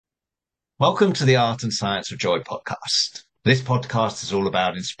Welcome to the Art and Science of Joy podcast. This podcast is all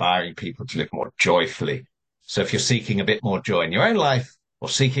about inspiring people to live more joyfully. So if you're seeking a bit more joy in your own life or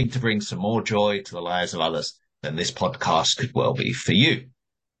seeking to bring some more joy to the lives of others, then this podcast could well be for you.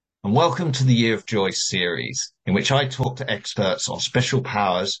 And welcome to the Year of Joy series, in which I talk to experts on special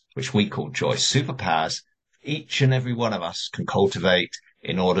powers, which we call joy superpowers, each and every one of us can cultivate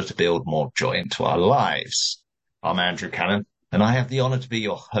in order to build more joy into our lives. I'm Andrew Cannon, and I have the honor to be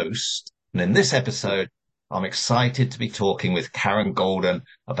your host. And in this episode, I'm excited to be talking with Karen Golden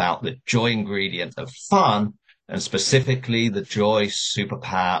about the joy ingredient of fun, and specifically the joy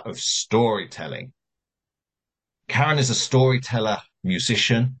superpower of storytelling. Karen is a storyteller,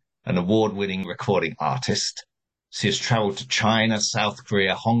 musician, an award-winning recording artist. She has traveled to China, South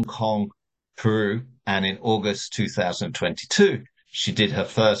Korea, Hong Kong, Peru, and in August 2022, she did her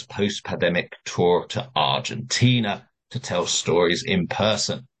first post-pandemic tour to Argentina to tell stories in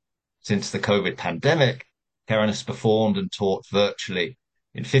person. Since the COVID pandemic, Karen has performed and taught virtually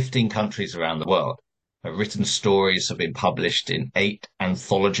in 15 countries around the world. Her written stories have been published in 8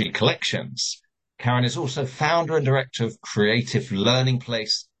 anthology collections. Karen is also founder and director of Creative Learning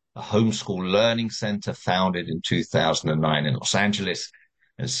Place, a homeschool learning center founded in 2009 in Los Angeles.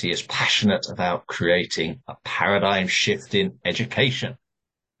 And she is passionate about creating a paradigm shift in education.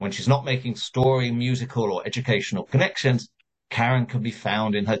 When she's not making story, musical, or educational connections, Karen can be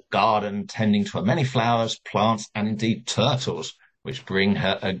found in her garden, tending to her many flowers, plants, and indeed turtles, which bring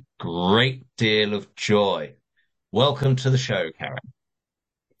her a great deal of joy. Welcome to the show, Karen.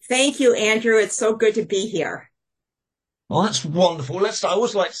 Thank you, Andrew. It's so good to be here. Well, that's wonderful. I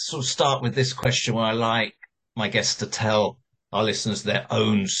always like to sort of start with this question where I like my guests to tell our listeners their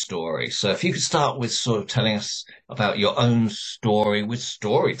own story. So if you could start with sort of telling us about your own story with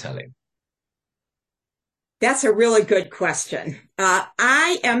storytelling. That's a really good question.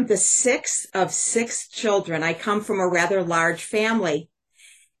 I am the sixth of 6 children. I come from a rather large family.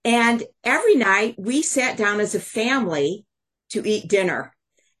 And every night we sat down as a family to eat dinner.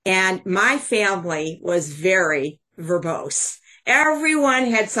 And my family was very verbose. Everyone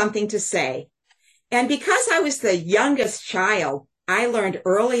had something to say. And because I was the youngest child, I learned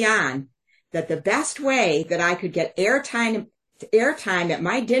early on that the best way that I could get airtime at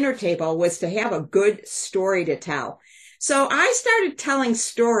my dinner table was to have a good story to tell. So I started telling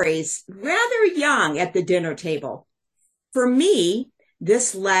stories rather young at the dinner table. For me,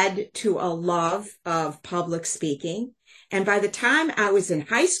 this led to a love of public speaking. And by the time I was in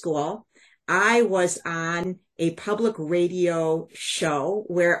high school, I was on a public radio show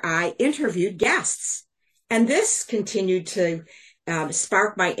where I interviewed guests. And this continued to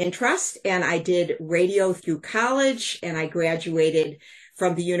sparked my interest, and I did radio through college, and I graduated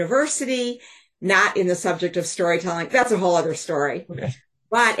from the university, not in the subject of storytelling. That's a whole other story. Okay.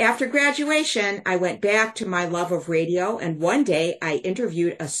 But after graduation, I went back to my love of radio, and one day I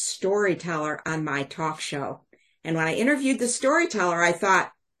interviewed a storyteller on my talk show. And when I interviewed the storyteller, I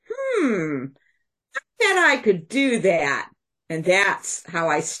thought, I bet I could do that. And that's how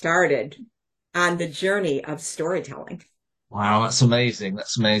I started on the journey of storytelling. Wow, that's amazing.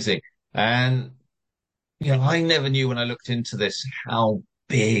 That's amazing. And, I never knew when I looked into this how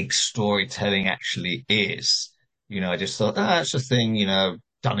big storytelling actually is. I just thought, it's a thing,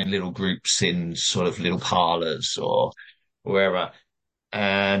 done in little groups in sort of little parlors or wherever.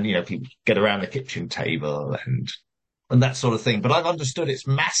 And, people get around the kitchen table and that sort of thing. But I've understood it's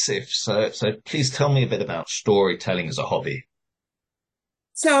massive. So please tell me a bit about storytelling as a hobby.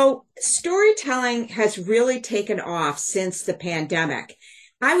 So storytelling has really taken off since the pandemic.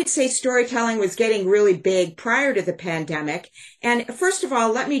 I would say storytelling was getting really big prior to the pandemic. And first of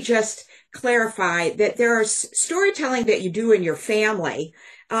all, let me just clarify that there's storytelling that you do in your family.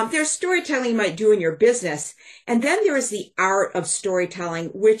 There's storytelling you might do in your business. And then there is the art of storytelling,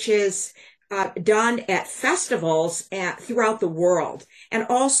 which is done at festivals throughout the world. And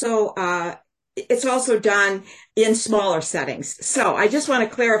also, it's also done in smaller settings. So I just want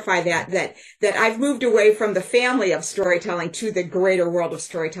to clarify that I've moved away from the family of storytelling to the greater world of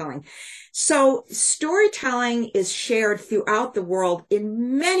storytelling. So storytelling is shared throughout the world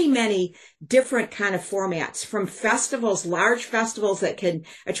in many, many different kind of formats, from festivals, large festivals that can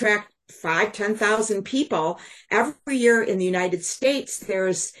attract 10,000 people. Every year in the United States,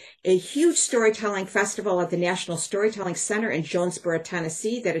 there's a huge storytelling festival at the National Storytelling Center in Jonesboro,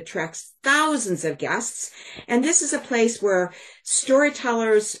 Tennessee, that attracts thousands of guests. And this is a place where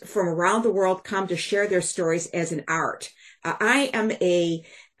storytellers from around the world come to share their stories as an art. I am a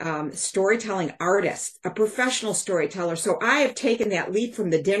storytelling artist, a professional storyteller. So I have taken that leap from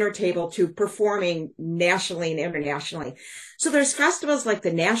the dinner table to performing nationally and internationally. So there's festivals like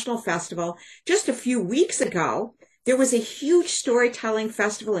the National Festival. Just a few weeks ago, there was a huge storytelling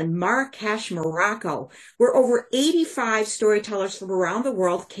festival in Marrakesh, Morocco, where over 85 storytellers from around the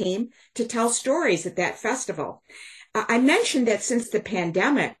world came to tell stories at that festival. I mentioned that since the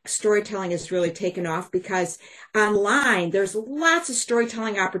pandemic, storytelling has really taken off because online, there's lots of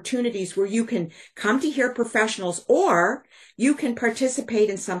storytelling opportunities where you can come to hear professionals, or you can participate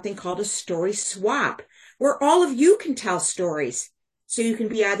in something called a story swap, where all of you can tell stories. So you can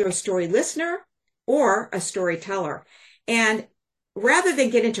be either a story listener or a storyteller. And rather than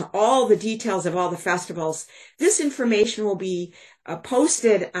get into all the details of all the festivals, this information will be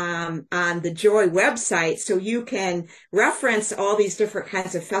posted on the Joy website, so you can reference all these different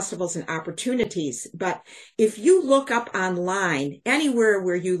kinds of festivals and opportunities. But if you look up online, anywhere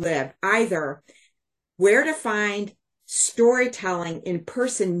where you live, either where to find storytelling in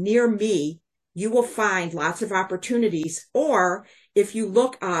person near me, you will find lots of opportunities. Or if you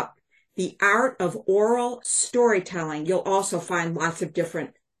look up the art of oral storytelling, you'll also find lots of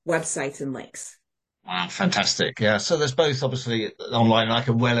different websites and links. Wow, fantastic. Yeah. So there's both obviously online, and I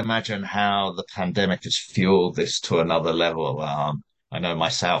can well imagine how the pandemic has fueled this to another level. I know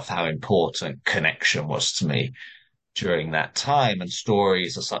myself how important connection was to me during that time, and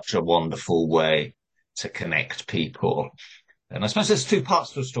stories are such a wonderful way to connect people. And I suppose there's two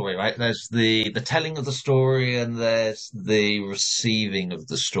parts to a story, right? There's the telling of the story, and there's the receiving of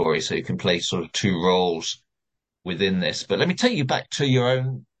the story. So you can play sort of two roles within this. But let me take you back to your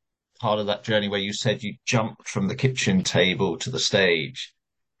own part of that journey where you said you jumped from the kitchen table to the stage.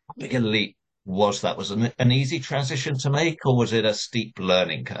 How big a leap was that? Was it an easy transition to make, or was it a steep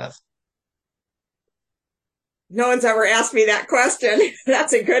learning curve? No one's ever asked me that question.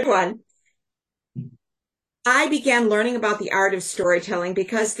 That's a good one. I began learning about the art of storytelling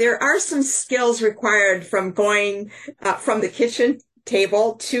because there are some skills required from going from the kitchen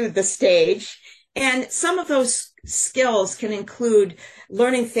table to the stage. And some of those skills can include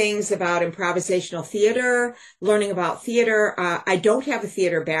learning things about improvisational theater, learning about theater. I don't have a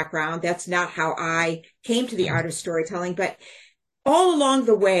theater background. That's not how I came to the art of storytelling, but all along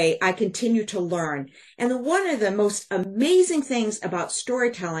the way, I continue to learn. And one of the most amazing things about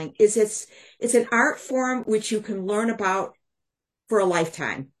storytelling is it's an art form which you can learn about for a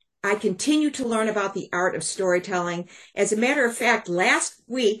lifetime. I continue to learn about the art of storytelling. As a matter of fact, last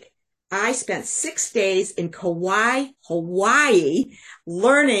week, I spent 6 days in Kauai, Hawaii,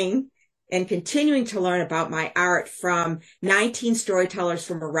 learning and continuing to learn about my art from 19 storytellers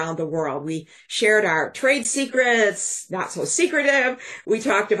from around the world. We shared our trade secrets, not so secretive. We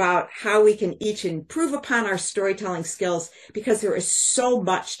talked about how we can each improve upon our storytelling skills because there is so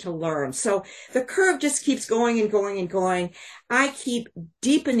much to learn. So the curve just keeps going and going and going. I keep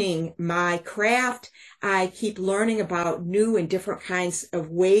deepening my craft. I keep learning about new and different kinds of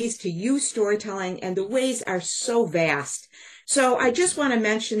ways to use storytelling, and the ways are so vast. So I just want to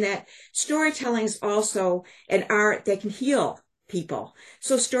mention that storytelling is also an art that can heal people.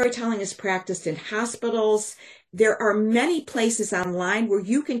 So storytelling is practiced in hospitals. There are many places online where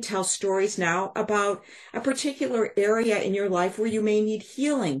you can tell stories now about a particular area in your life where you may need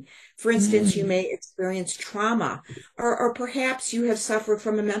healing. For instance, you may experience trauma, or perhaps you have suffered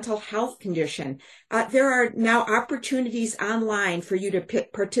from a mental health condition. There are now opportunities online for you to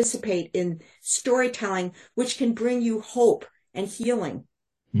participate in storytelling, which can bring you hope and healing.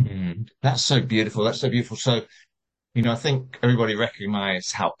 That's so beautiful. That's so beautiful. So, I think everybody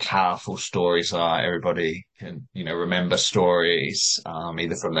recognize how powerful stories are. Everybody can, remember stories,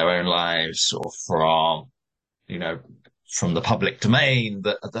 either from their own lives or you know, from the public domain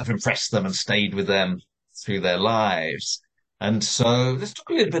that have impressed them and stayed with them through their lives. And so let's talk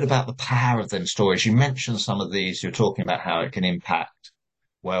a little bit about the power of them stories. You mentioned some of these. You're talking about how it can impact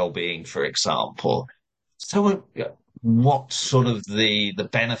well-being, for example. So what sort of the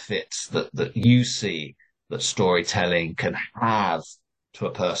benefits that you see that storytelling can have to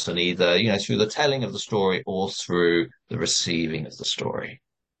a person, either, through the telling of the story or through the receiving of the story?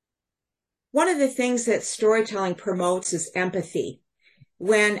 One of the things that storytelling promotes is empathy.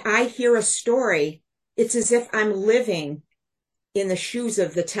 When I hear a story, it's as if I'm living in the shoes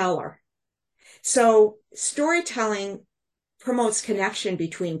of the teller. So storytelling promotes connection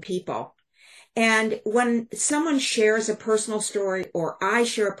between people. And when someone shares a personal story, or I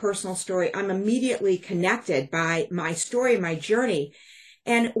share a personal story, I'm immediately connected by my story, my journey.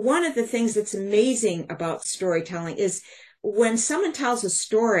 And one of the things that's amazing about storytelling is when someone tells a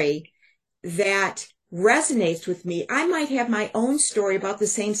story that resonates with me, I might have my own story about the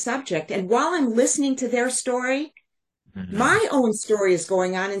same subject. And while I'm listening to their story, Mhm. my own story is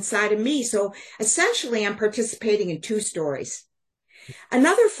going on inside of me. So essentially, I'm participating in two stories.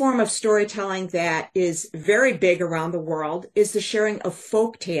 Another form of storytelling that is very big around the world is the sharing of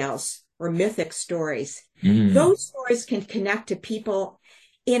folk tales or mythic stories. Mm. Those stories can connect to people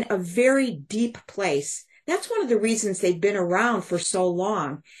in a very deep place. That's one of the reasons they've been around for so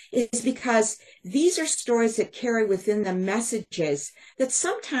long, is because these are stories that carry within them messages that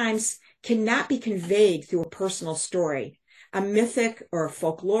sometimes cannot be conveyed through a personal story. A mythic or a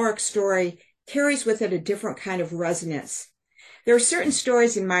folkloric story carries with it a different kind of resonance. There are certain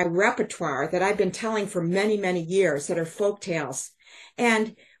stories in my repertoire that I've been telling for many, many years that are folk tales.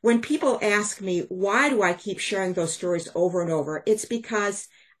 And when people ask me, why do I keep sharing those stories over and over? It's because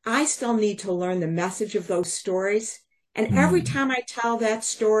I still need to learn the message of those stories. And every Mm. time I tell that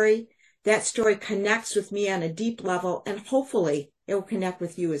story connects with me on a deep level, and hopefully it will connect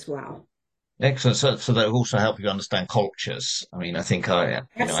with you as well. Excellent. So that will also help you understand cultures. I mean, I think I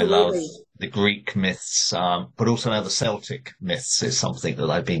love Absolutely. the Greek myths, but also now the Celtic myths is something that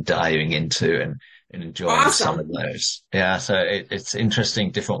I've been diving into and enjoying some of Awesome. those. Yeah. So it's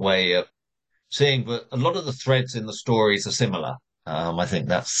interesting, different way of seeing, but a lot of the threads in the stories are similar. I think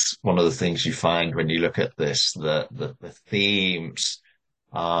that's one of the things you find when you look at this, the themes,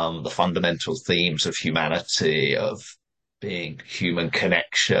 the fundamental themes of humanity, of being human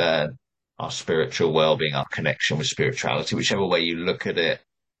connection, our spiritual well-being, our connection with spirituality, whichever way you look at it,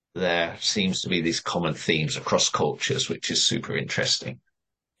 there seems to be these common themes across cultures, which is super interesting.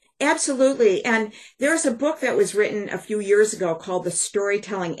 Absolutely. And there's a book that was written a few years ago called The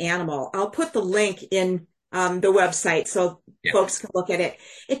Storytelling Animal. I'll put the link in the website so Yeah. folks can look at it.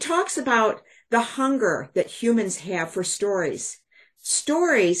 It talks about the hunger that humans have for stories.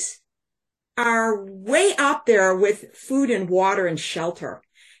 Stories are way up there with food and water and shelter.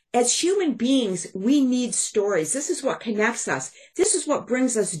 As human beings, we need stories. This is what connects us. This is what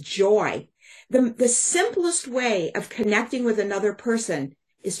brings us joy. The simplest way of connecting with another person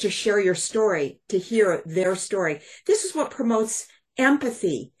is to share your story, to hear their story. This is what promotes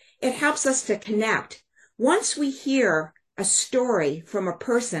empathy. It helps us to connect. Once we hear a story from a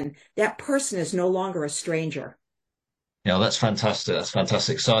person, that person is no longer a stranger. Yeah, that's fantastic. That's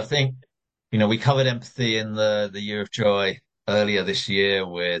fantastic. So I think, we covered empathy in the Year of Joy earlier this year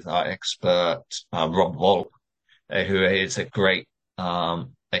with our expert, Rob Wall, who is a great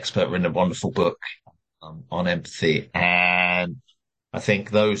expert, written a wonderful book on empathy. And I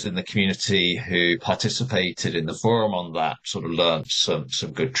think those in the community who participated in the forum on that sort of learned some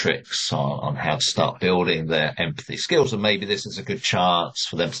good tricks on how to start building their empathy skills. And maybe this is a good chance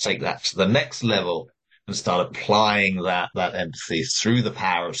for them to take that to the next level and start applying that empathy through the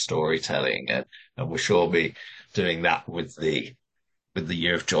power of storytelling. And we'll sure be doing that with the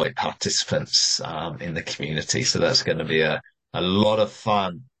Year of Joy participants in the community. So that's going to be a lot of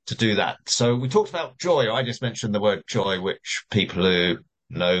fun to do that. So we talked about joy. I just mentioned the word joy, which people who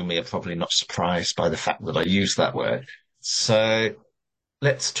know me are probably not surprised by the fact that I use that word. So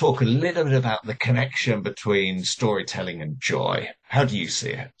let's talk a little bit about the connection between storytelling and joy. How do you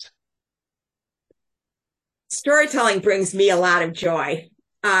see it? Storytelling brings me a lot of joy.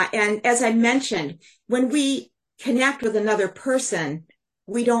 And as I mentioned, when we connect with another person,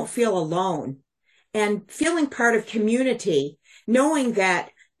 we don't feel alone. And feeling part of community, knowing that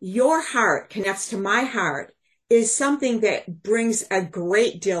your heart connects to my heart, is something that brings a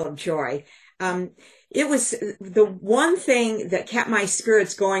great deal of joy. Um, it was the one thing that kept my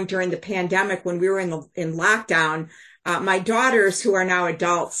spirits going during the pandemic when we were in lockdown. My daughters, who are now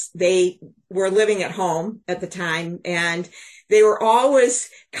adults, they were living at home at the time, and they were always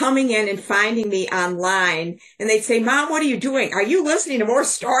coming in and finding me online, and they'd say, "Mom, what are you doing? Are you listening to more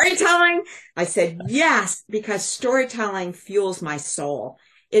storytelling?" I said, "Yes, because storytelling fuels my soul.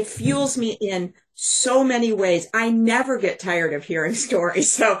 It fuels me in so many ways. I never get tired of hearing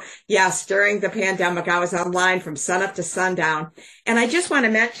stories." So yes, during the pandemic, I was online from sunup to sundown. And I just want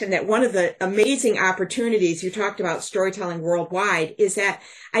to mention that one of the amazing opportunities you talked about storytelling worldwide is that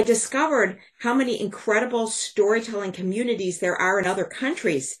I discovered how many incredible storytelling communities there are in other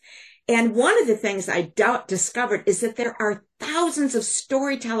countries. And one of the things I discovered is that there are thousands of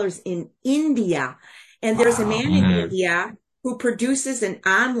storytellers in India. And there's a Wow. man in India who produces an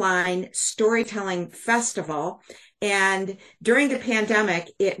online storytelling festival. And during the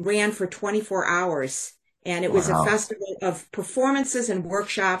pandemic, it ran for 24 hours. And it was a Wow. festival of performances and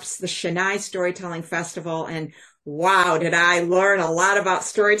workshops, the Chennai Storytelling Festival. And wow, did I learn a lot about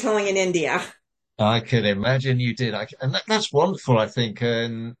storytelling in India. I can imagine you did. And that's wonderful, I think.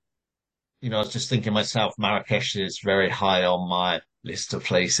 And I was just thinking myself, Marrakesh is very high on my list of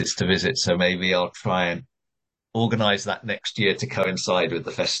places to visit. So maybe I'll try and organize that next year to coincide with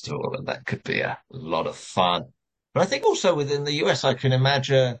the festival. And that could be a lot of fun. But I think also within the US, I can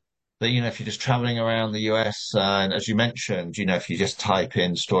imagine that, if you're just traveling around the US, and as you mentioned, if you just type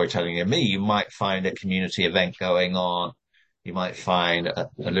in storytelling near me, you might find a community event going on. You might find a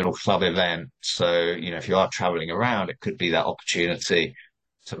little club event. So, if you are traveling around, it could be that opportunity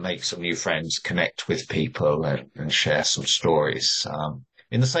to make some new friends, connect with people and share some stories.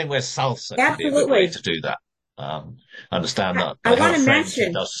 In the same way as salsa can be a good way Absolutely. to do that. I understand that I I have want a to friend who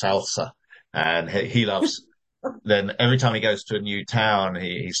mention, does salsa and he loves, then every time he goes to a new town,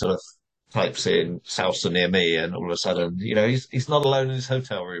 he sort of types in salsa near me and all of a sudden, he's not alone in his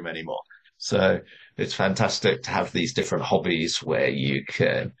hotel room anymore. So it's fantastic to have these different hobbies where you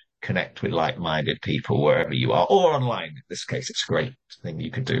can connect with like-minded people wherever you are or online. In this case, it's a great thing you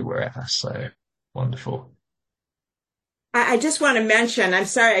can do wherever. So wonderful. I just want to mention, I'm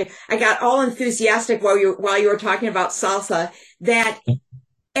sorry, I got all enthusiastic while you were talking about salsa, that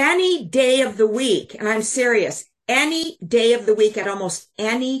any day of the week, and I'm serious, any day of the week at almost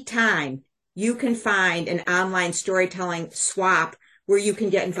any time, you can find an online storytelling swap where you can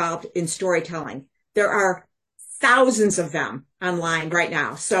get involved in storytelling. There are thousands of them online right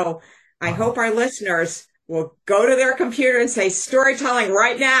now. So I hope our listeners will go to their computer and say storytelling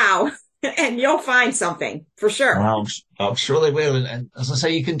right now, and you'll find something for sure. I'm sure they will. And as I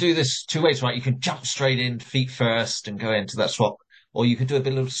say, you can do this two ways, right? You can jump straight in feet first and go into that swap, or you could do a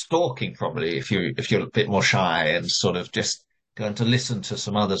bit of stalking probably if you're a bit more shy and sort of just going to listen to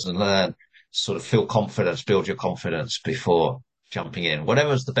some others and learn, sort of feel confidence, build your confidence before jumping in.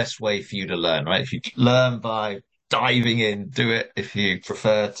 Whatever's the best way for you to learn, right? If you learn by diving in, do it. If you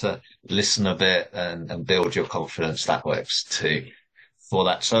prefer to listen a bit and build your confidence, that works too for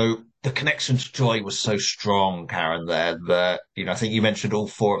that. So the connection to joy was so strong, Karen, there that, I think you mentioned all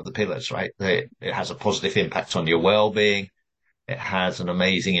four of the pillars, right? It has a positive impact on your well-being. It has an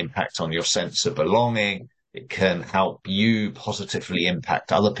amazing impact on your sense of belonging. It can help you positively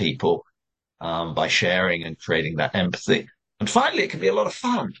impact other people, by sharing and creating that empathy. And finally, it can be a lot of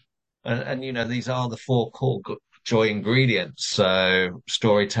fun. And these are the four core joy ingredients. So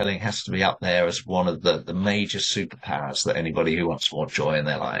storytelling has to be up there as one of the major superpowers that anybody who wants more joy in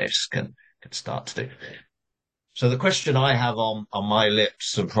their lives can start to do. So the question I have on my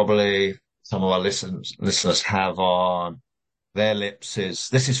lips, and probably some of our listeners have on their lips, is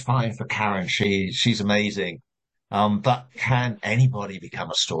this is fine for Karen. She's amazing. But can anybody become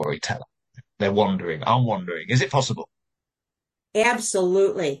a storyteller? They're wondering. I'm wondering, is it possible?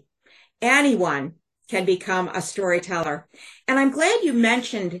 Absolutely. Anyone can become a storyteller. And I'm glad you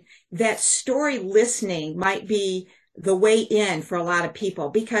mentioned that story listening might be the way in for a lot of people,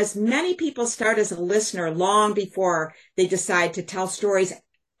 because many people start as a listener long before they decide to tell stories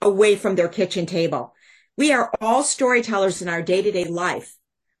away from their kitchen table. We are all storytellers in our day-to-day life.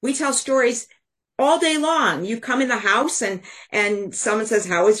 We tell stories all day long. You come in the house and someone says,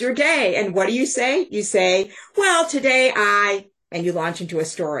 "How was your day?" And what do you say? You say, "Well, today and you launch into a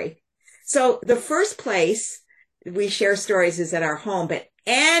story. So the first place we share stories is at our home, but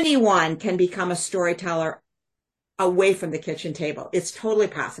anyone can become a storyteller away from the kitchen table. It's totally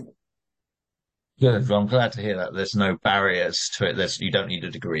possible. Good. Well, I'm glad to hear that. There's no barriers to it. You don't need a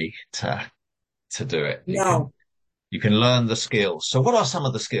degree to do it. No. You can learn the skills. So what are some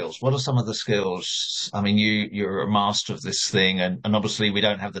of the skills? What are some of the skills? I mean, you're a master of this thing, and obviously we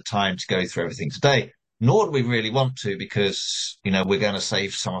don't have the time to go through everything today, nor do we really want to, because, we're going to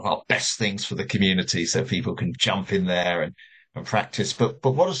save some of our best things for the community so people can jump in there and practice. But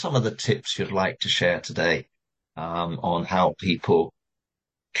what are some of the tips you'd like to share today, on how people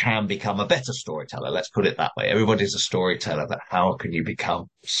can become a better storyteller? Let's put it that way. Everybody's a storyteller, but how can you become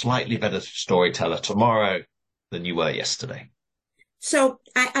a slightly better storyteller tomorrow than you were yesterday? So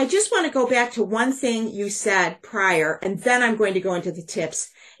I just want to go back to one thing you said prior, and then I'm going to go into the tips.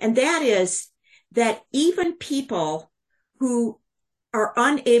 And that is that even people who are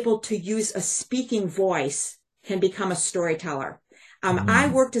unable to use a speaking voice can become a storyteller. I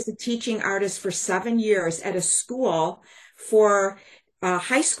worked as a teaching artist for 7 years at a school for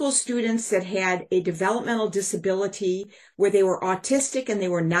high school students that had a developmental disability where they were autistic and they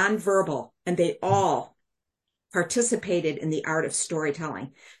were nonverbal, and they all participated in the art of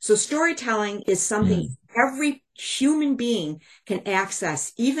storytelling. So storytelling is something every human being can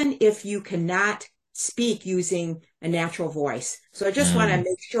access, even if you cannot speak using a natural voice. So I just want to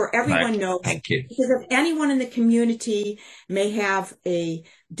make sure everyone knows, Thank you. because if anyone in the community may have a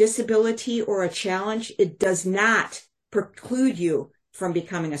disability or a challenge, it does not preclude you from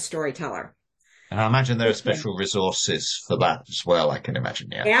becoming a storyteller. And I imagine there are special resources for that as well. I can imagine.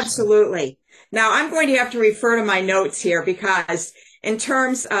 Yeah. Absolutely. Now I'm going to have to refer to my notes here because in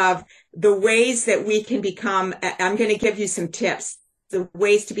terms of the ways that we can become, I'm going to give you some tips, the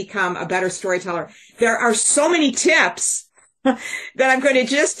ways to become a better storyteller. There are so many tips that I'm going to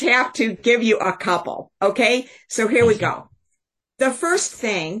just have to give you a couple. Okay. So here we go. The first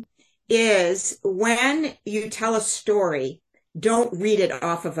thing is when you tell a story, don't read it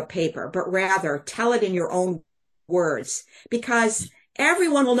off of a paper, but rather tell it in your own words, because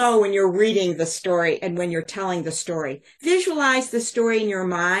everyone will know when you're reading the story and when you're telling the story. Visualize the story in your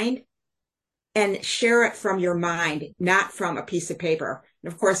mind and share it from your mind, not from a piece of paper.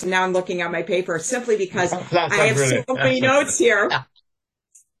 And of course, now I'm looking at my paper simply because I have so many notes here.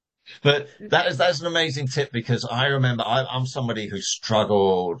 But that's an amazing tip, because I remember I'm somebody who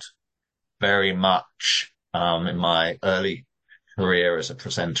struggled very much in my early career as a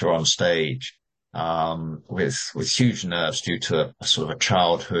presenter on stage, with huge nerves due to a sort of a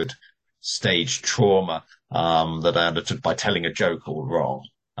childhood stage trauma that I undertook by telling a joke all wrong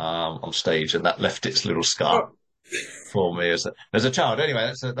on stage, and that left its little scar for me as a child.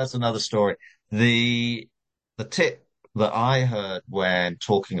 Anyway, that's another story. The tip that I heard when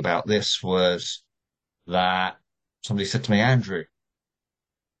talking about this was that somebody said to me, Andrew,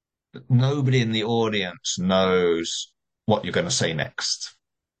 nobody in the audience knows what you're going to say next.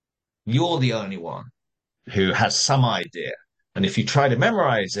 You're the only one who has some idea. And if you try to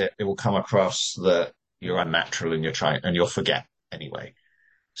memorize it, it will come across that you're unnatural and you'll forget anyway.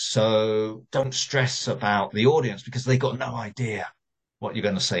 So don't stress about the audience because they've got no idea what you're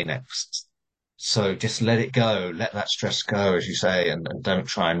going to say next. So just let it go. Let that stress go, as you say, and don't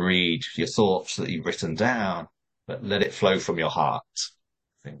try and read your thoughts that you've written down, but let it flow from your heart.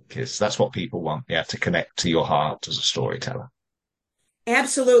 I think that's what people want. You have to connect to your heart as a storyteller.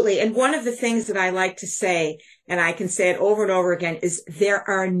 Absolutely. And one of the things that I like to say, and I can say it over and over again, is there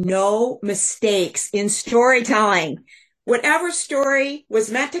are no mistakes in storytelling. Whatever story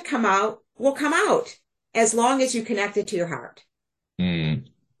was meant to come out will come out as long as you connect it to your heart.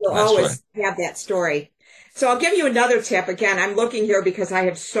 You'll always have that story. So I'll give you another tip. Again, I'm looking here because I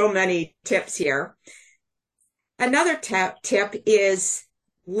have so many tips here. Another tip is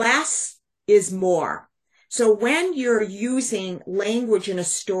less is more. So when you're using language in a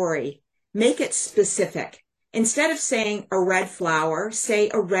story, make it specific. Instead of saying a red flower, say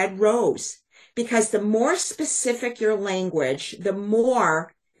a red rose. Because the more specific your language, the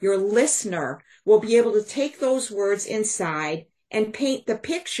more your listener will be able to take those words inside and paint the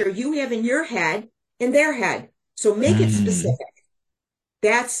picture you have in your head in their head. So make it specific.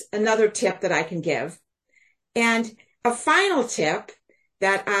 That's another tip that I can give. And a final tip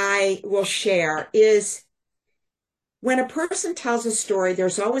that I will share is when a person tells a story,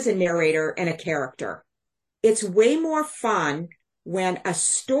 there's always a narrator and a character. It's way more fun when a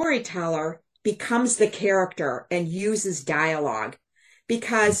storyteller becomes the character and uses dialogue.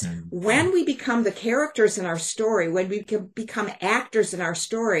 Because when we become the characters in our story, when we become actors in our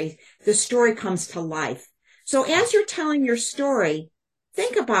story, the story comes to life. So as you're telling your story,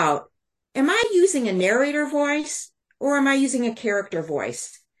 think about, am I using a narrator voice or am I using a character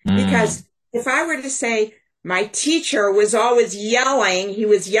voice? Because if I were to say, my teacher was always yelling, he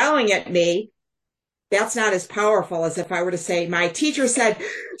was yelling at me, that's not as powerful as if I were to say, my teacher said,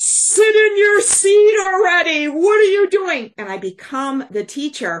 sit in your seat already. What are you doing? And I become the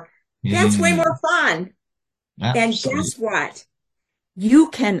teacher. That's way more fun. Absolutely. And guess what? You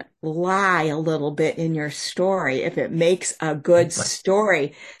can lie a little bit in your story if it makes a good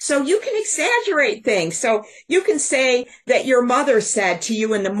story. So you can exaggerate things. So you can say that your mother said to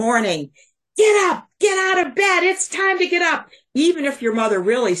you in the morning, get up, get out of bed. It's time to get up. Even if your mother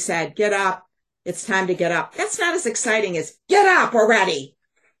really said, get up. It's time to get up. That's not as exciting as get up already.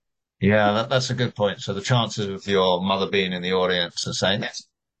 Yeah, that's a good point. So the chances of your mother being in the audience and saying, that's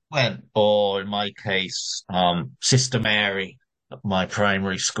when, or in my case, Sister Mary at my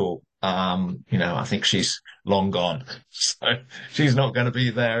primary school, I think she's long gone. So she's not going to be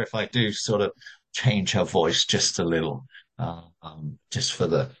there if I do sort of change her voice just a little, just for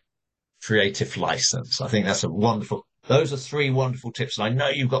the creative license. I think those are three wonderful tips. And I know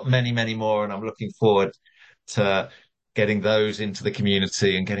you've got many, many more, and I'm looking forward to getting those into the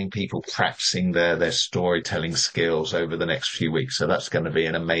community and getting people practicing their storytelling skills over the next few weeks. So that's going to be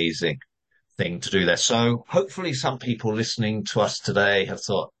an amazing thing to do there. So hopefully some people listening to us today have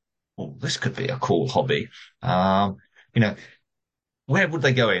thought, oh, this could be a cool hobby. Where would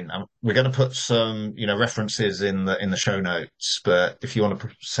they go in? We're going to put some, references in the show notes, but if you want to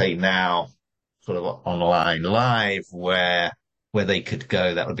say now, sort of online live, where where they could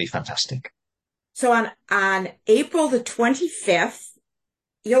go, that would be fantastic. So on April the 25th,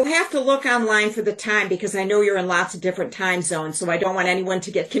 you'll have to look online for the time because I know you're in lots of different time zones. So I don't want anyone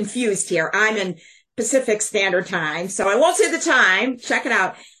to get confused here. I'm in Pacific Standard Time, so I won't say the time. Check it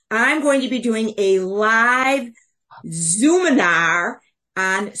out. I'm going to be doing a live Zoominar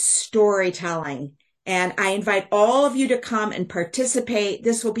on storytelling. And I invite all of you to come and participate.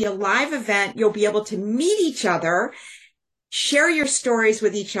 This will be a live event. You'll be able to meet each other, share your stories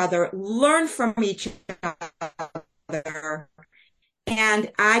with each other, learn from each other.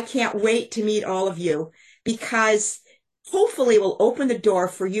 And I can't wait to meet all of you because hopefully it will open the door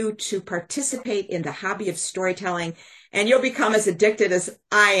for you to participate in the hobby of storytelling, and you'll become as addicted as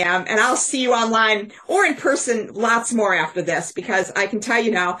I am. And I'll see you online or in person lots more after this, because I can tell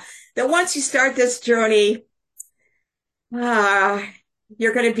you now that once you start this journey,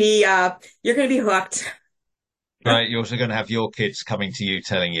 you're going to be hooked. Right. You're also going to have your kids coming to you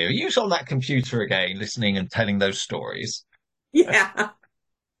telling you, use on that computer again, listening and telling those stories. Yeah.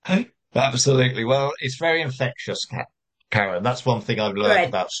 Absolutely. Well, it's very infectious, Karen. That's one thing I've learned Good.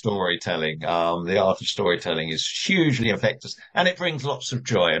 about storytelling. The art of storytelling is hugely infectious and it brings lots of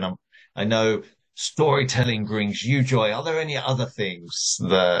joy. And I know storytelling brings you joy. Are there any other things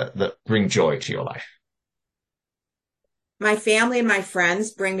that bring joy to your life? My family and my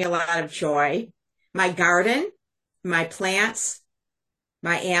friends bring me a lot of joy. My garden, my plants,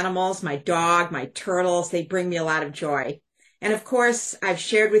 my animals, my dog, my turtles, they bring me a lot of joy. And of course, I've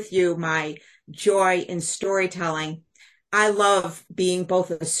shared with you my joy in storytelling. I love being both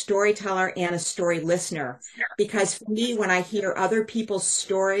a storyteller and a story listener, because for me, when I hear other people's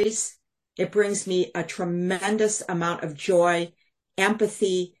stories, it brings me a tremendous amount of joy,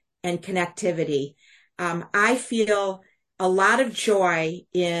 empathy, and connectivity. I feel a lot of joy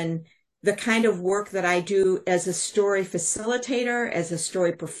in the kind of work that I do as a story facilitator, as a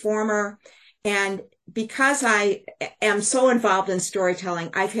story performer. And because I am so involved in storytelling,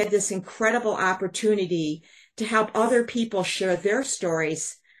 I've had this incredible opportunity to help other people share their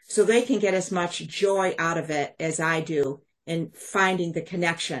stories so they can get as much joy out of it as I do in finding the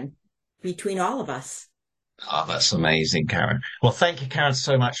connection between all of us. Oh, that's amazing, Karen. Well, thank you, Karen,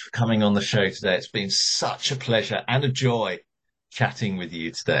 so much for coming on the show today. It's been such a pleasure and a joy chatting with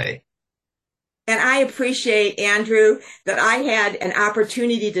you today. And I appreciate, Andrew, that I had an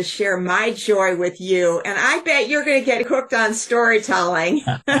opportunity to share my joy with you. And I bet you're going to get hooked on storytelling.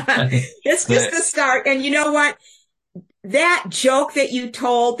 It's just the start. And you know what? That joke that you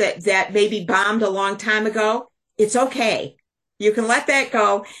told that maybe bombed a long time ago, it's okay. You can let that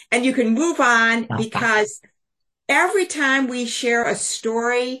go and you can move on, because every time we share a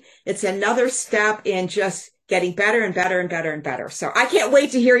story, it's another step in just getting better and better and better and better. So I can't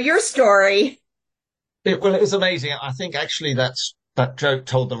wait to hear your story. It was amazing. I think actually that joke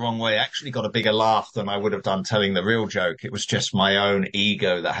told the wrong way actually got a bigger laugh than I would have done telling the real joke. It was just my own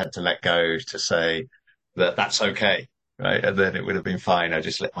ego that had to let go to say that that's okay, right? And then it would have been fine. I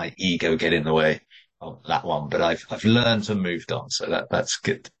just let my ego get in the way of that one. But I've learned and moved on, so that's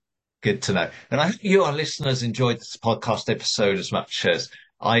good. Good to know. And I hope you, our listeners, enjoyed this podcast episode as much as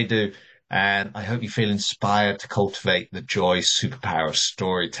I do. And I hope you feel inspired to cultivate the joy superpower of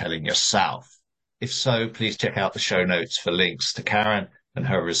storytelling yourself. If so, please check out the show notes for links to Karen and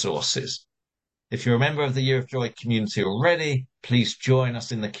her resources. If you're a member of the Year of Joy community already, please join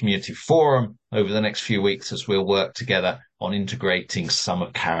us in the community forum over the next few weeks as we'll work together on integrating some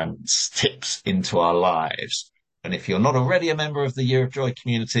of Karen's tips into our lives. And if you're not already a member of the Year of Joy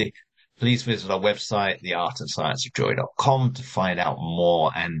community, please visit our website, theartandscienceofjoy.com, to find out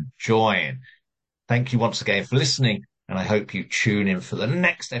more and join. Thank you once again for listening. And I hope you tune in for the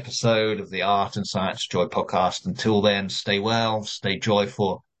next episode of the Art and Science of Joy podcast. Until then, stay well, stay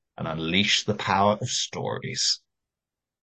joyful, and unleash the power of stories.